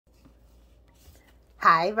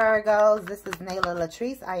Hi Virgos, this is Nayla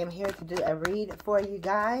Latrice. I am here to do a read for you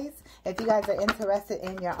guys. If you guys are interested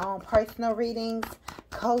in your own personal readings,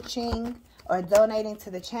 coaching, or donating to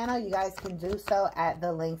the channel, you guys can do so at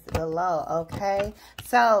the links below, okay?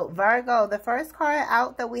 So, Virgo, the first card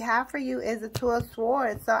out that we have for you is the Two of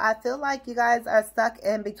Swords. So, I feel like you guys are stuck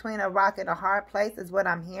in between a rock and a hard place is what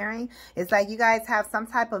I'm hearing. It's like you guys have some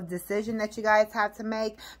type of decision that you guys have to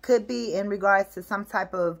make. Could be in regards to some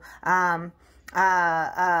type of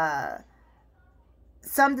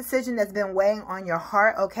some decision that's been weighing on your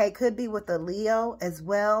heart, okay? Could be with a Leo as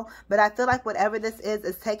well. But I feel like whatever this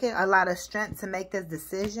is taking a lot of strength to make this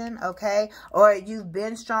decision, okay? Or you've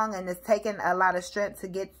been strong and it's taken a lot of strength to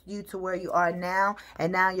get you to where you are now.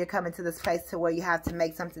 And now you're coming to this place to where you have to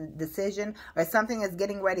make some decision or something is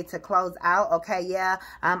getting ready to close out, okay? Yeah,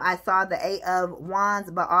 I saw the 8 of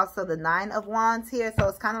Wands, but also the 9 of Wands here. So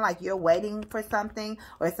it's kind of like you're waiting for something,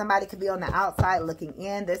 or somebody could be on the outside looking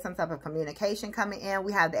in. There's some type of communication coming in.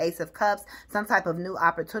 We have the Ace of Cups, some type of new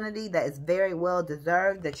opportunity that is very well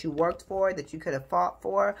deserved, that you worked for, that you could have fought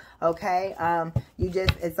for, okay?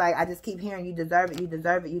 It's like, I just keep hearing you deserve it, you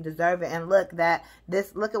deserve it, you deserve it. And look at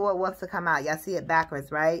what wants to come out. Y'all see it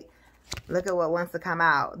backwards, right? Look at what wants to come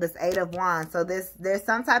out. This 8 of Wands. So there's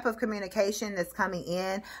some type of communication that's coming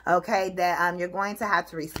in, okay, that you're going to have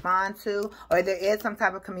to respond to, or there is some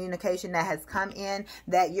type of communication that has come in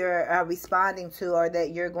that you're responding to, or that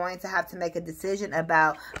you're going to have to make a decision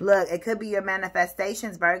about. Look, it could be your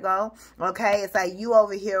manifestations, Virgo, okay? It's like you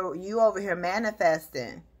over here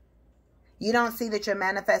manifesting. You don't see that your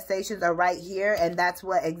manifestations are right here, and that's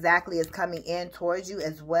what exactly is coming in towards you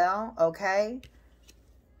as well, okay?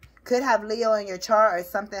 Could have Leo in your chart, or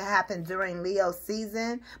something happened during Leo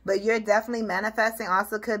season, but you're definitely manifesting.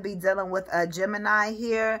 Also could be dealing with a Gemini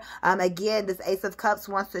here. Again, this Ace of Cups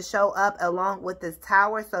wants to show up along with this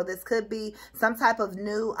Tower. So this could be some type of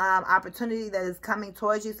new opportunity that is coming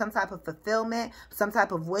towards you, some type of fulfillment, some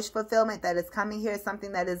type of wish fulfillment that is coming here,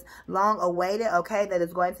 something that is long awaited, okay, that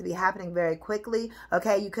is going to be happening very quickly,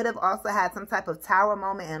 okay? You could have also had some type of Tower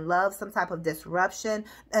moment in love, some type of disruption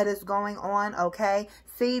that is going on, okay?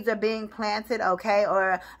 Seeds are being planted, okay?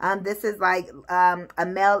 Or this is like a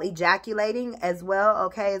male ejaculating as well,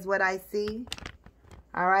 okay, is what I see.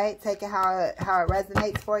 All right, take it how it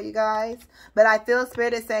resonates for you guys. But I feel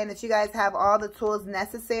Spirit is saying that you guys have all the tools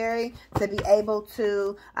necessary to be able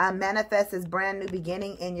to manifest this brand new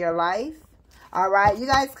beginning in your life. All right, you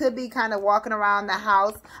guys could be kind of walking around the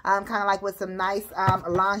house kind of like with some nice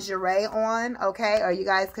lingerie on, okay? Or you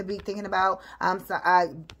guys could be thinking about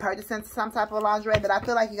purchasing some type of lingerie, but I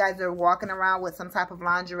feel like you guys are walking around with some type of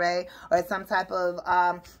lingerie or some type of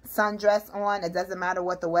sundress on. It doesn't matter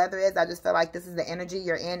what the weather is. I just feel like this is the energy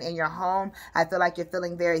you're in your home. I feel like you're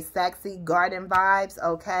feeling very sexy, garden vibes,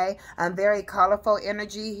 okay? Very colorful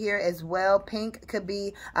energy here as well. Pink could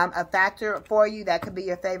be a factor for you. That could be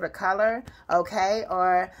your favorite color, okay?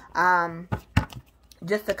 Or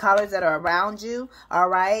just the colors that are around you, all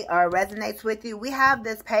right, or resonates with you. We have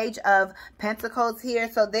this Page of Pentacles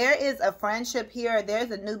here. So there is a friendship here. There's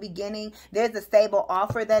a new beginning. There's a stable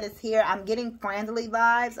offer that is here. I'm getting friendly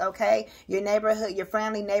vibes, okay? Your neighborhood, your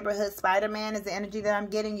friendly neighborhood Spider-Man is the energy that I'm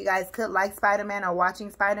getting. You guys could like Spider-Man or watching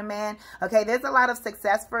Spider-Man, okay? There's a lot of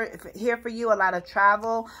success here for you, a lot of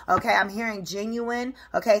travel, okay? I'm hearing genuine,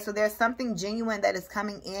 okay? So there's something genuine that is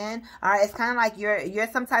coming in, all right? It's kind of like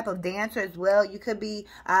you're some type of dancer as well. You could be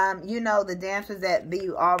you know, the dancers that be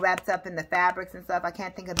all wrapped up in the fabrics and stuff. I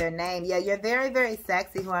can't think of their name. Yeah, you're very, very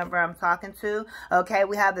sexy, whoever I'm talking to. Okay,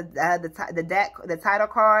 we have the title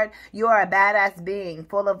card. You are a badass being,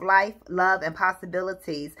 full of life, love, and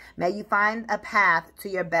possibilities. May you find a path to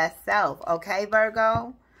your best self. Okay,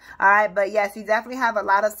 Virgo? All right, but yes, you definitely have a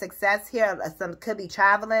lot of success here. Some could be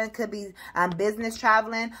traveling, could be business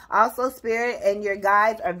traveling. Also, Spirit and your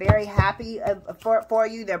guides are very happy for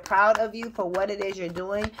you. They're proud of you for what it is you're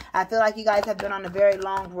doing. I feel like you guys have been on a very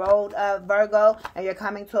long road, Virgo, and you're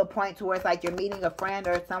coming to a point to where it's like you're meeting a friend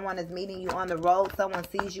or someone is meeting you on the road. Someone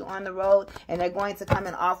sees you on the road, and they're going to come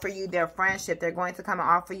and offer you their friendship. They're going to come and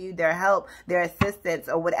offer you their help, their assistance,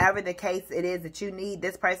 or whatever the case it is that you need.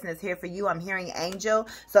 This person is here for you. I'm hearing angel.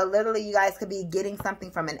 So literally, you guys could be getting something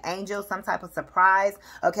from an angel, some type of surprise,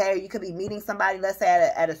 okay? Or you could be meeting somebody, let's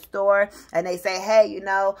say at a store, and they say, hey, you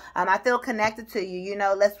know, I feel connected to you, you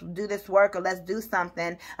know, let's do this work or let's do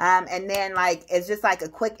something. And then, like, it's just like a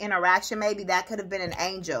quick interaction. Maybe that could have been an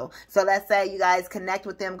angel. So let's say you guys connect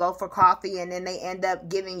with them, go for coffee, and then they end up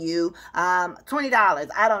giving you $20.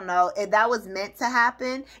 I don't know. If that was meant to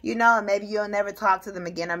happen, you know, and maybe you'll never talk to them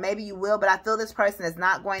again, or maybe you will, but I feel this person is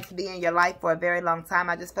not going to be in your life for a very long time.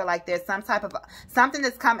 I just feel like there's some type of something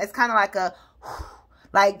that's come. It's kind of like a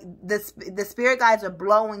Like the spirit guides are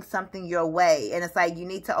blowing something your way, and it's like you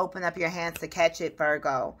need to open up your hands to catch it,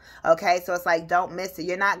 Virgo. Okay, so it's like don't miss it.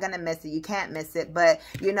 You're not gonna miss it. You can't miss it, but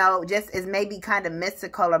you know, just it's maybe kind of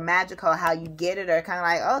mystical or magical how you get it, or kind of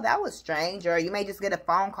like, oh, that was strange, or you may just get a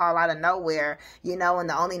phone call out of nowhere, you know, and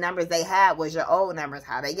the only numbers they had was your old numbers.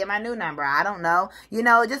 How they get my new number, I don't know. You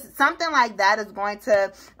know, just something like that is going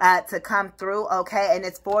to come through. Okay, and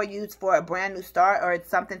it's for you for a brand new start, or it's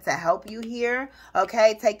something to help you here.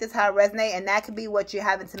 Okay, take this how it resonates, and that could be what you're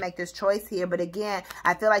having to make this choice here. But again,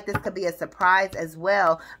 I feel like this could be a surprise as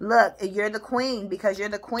well. Look, you're the queen, because you're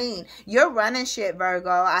the queen. You're running shit,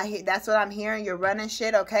 Virgo. That's what I'm hearing. You're running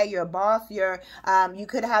shit. Okay, you're a boss. You're you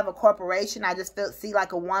could have a corporation. I just see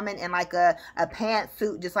like a woman in like a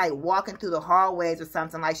pantsuit, just like walking through the hallways or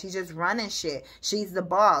something. Like she's just running shit. She's the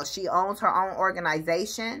boss. She owns her own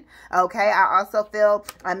organization. Okay, I also feel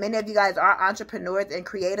many of you guys are entrepreneurs and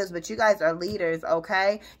creators, but you guys are leaders.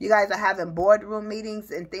 Okay, you guys are having boardroom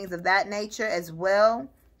meetings and things of that nature as well.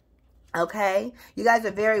 Okay, you guys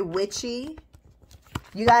are very witchy.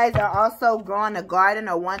 You guys are also growing a garden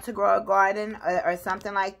or want to grow a garden or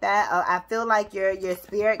something like that. I feel like your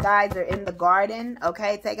spirit guides are in the garden.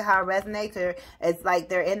 Okay, take it how it resonates. Or it's like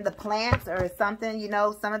they're in the plants or something. You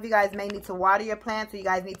know, some of you guys may need to water your plants, or you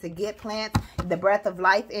guys need to get plants. The breath of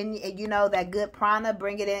life in, you know, that good prana,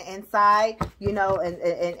 bring it inside, you know, and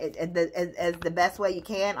as the best way you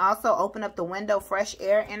can. Also, open up the window, fresh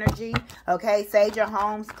air energy. Okay, sage your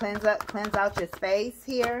homes, cleanse out your space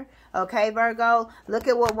here. Okay, Virgo, look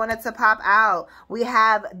at what wanted to pop out. We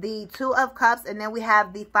have the 2 of Cups, and then we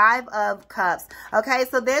have the 5 of Cups. Okay,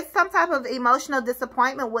 so there's some type of emotional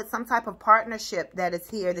disappointment with some type of partnership that is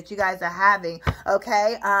here that you guys are having.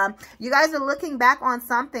 Okay, you guys are looking back on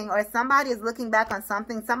something, or somebody is looking back on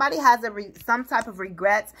something. Somebody has some type of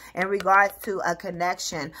regrets in regards to a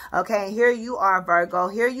connection. Okay, and here you are, Virgo.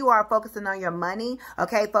 Here you are focusing on your money.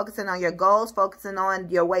 Okay, focusing on your goals, focusing on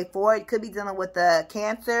your way forward. You could be dealing with the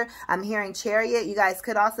Cancer. I'm hearing Chariot. You guys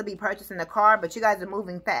could also be purchasing a car, but you guys are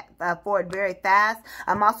moving forward very fast.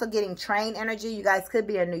 I'm also getting train energy. You guys could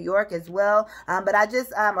be in New York as well, but I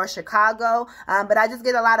just, or Chicago, but I just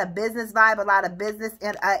get a lot of business vibe, a lot of business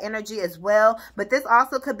energy as well. But this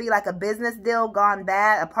also could be like a business deal gone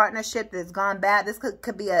bad, a partnership that's gone bad. This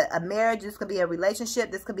could be a marriage. This could be a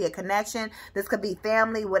relationship. This could be a connection. This could be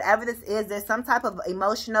family. Whatever this is, there's some type of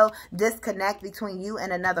emotional disconnect between you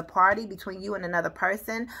and another party, between you and another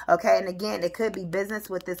person. Okay, and again, it could be business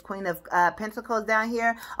with this Queen of Pentacles down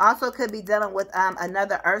here. Also could be dealing with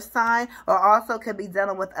another earth sign, or also could be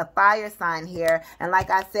dealing with a fire sign here. And like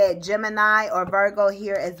I said, Gemini or Virgo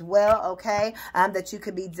here as well, okay, that you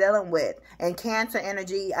could be dealing with. And Cancer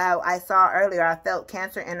energy, I saw earlier, I felt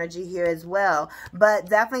Cancer energy here as well. But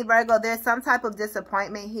definitely, Virgo, there's some type of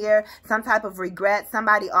disappointment here, some type of regret.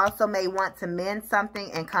 Somebody also may want to mend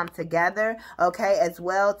something and come together, okay, as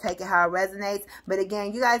well. Take it how it resonates. But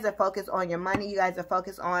again, you guys are focused on your money. You guys are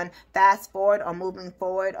focused on fast forward or moving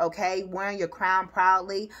forward, okay? Wearing your crown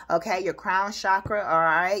proudly, okay? Your crown chakra, all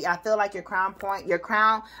right? I feel like your crown point,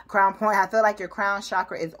 I feel like your crown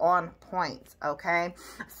chakra is on point, okay?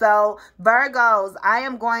 So, Virgos, I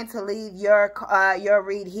am going to leave your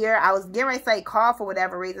read here. I was getting ready to say call for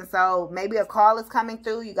whatever reason, so maybe a call is coming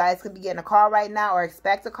through. You guys could be getting a call right now or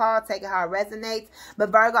expect a call. Take it how it resonates. But,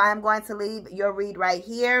 Virgo, I am going to leave your read right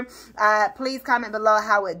here. Please comment below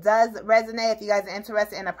how it does resonate. If you guys are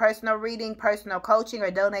interested in a personal reading, personal coaching,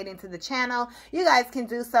 or donating to the channel, you guys can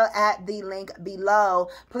do so at the link below.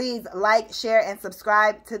 Please like, share, and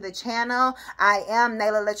subscribe to the channel. I am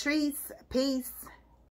Nayla Latrice. Peace.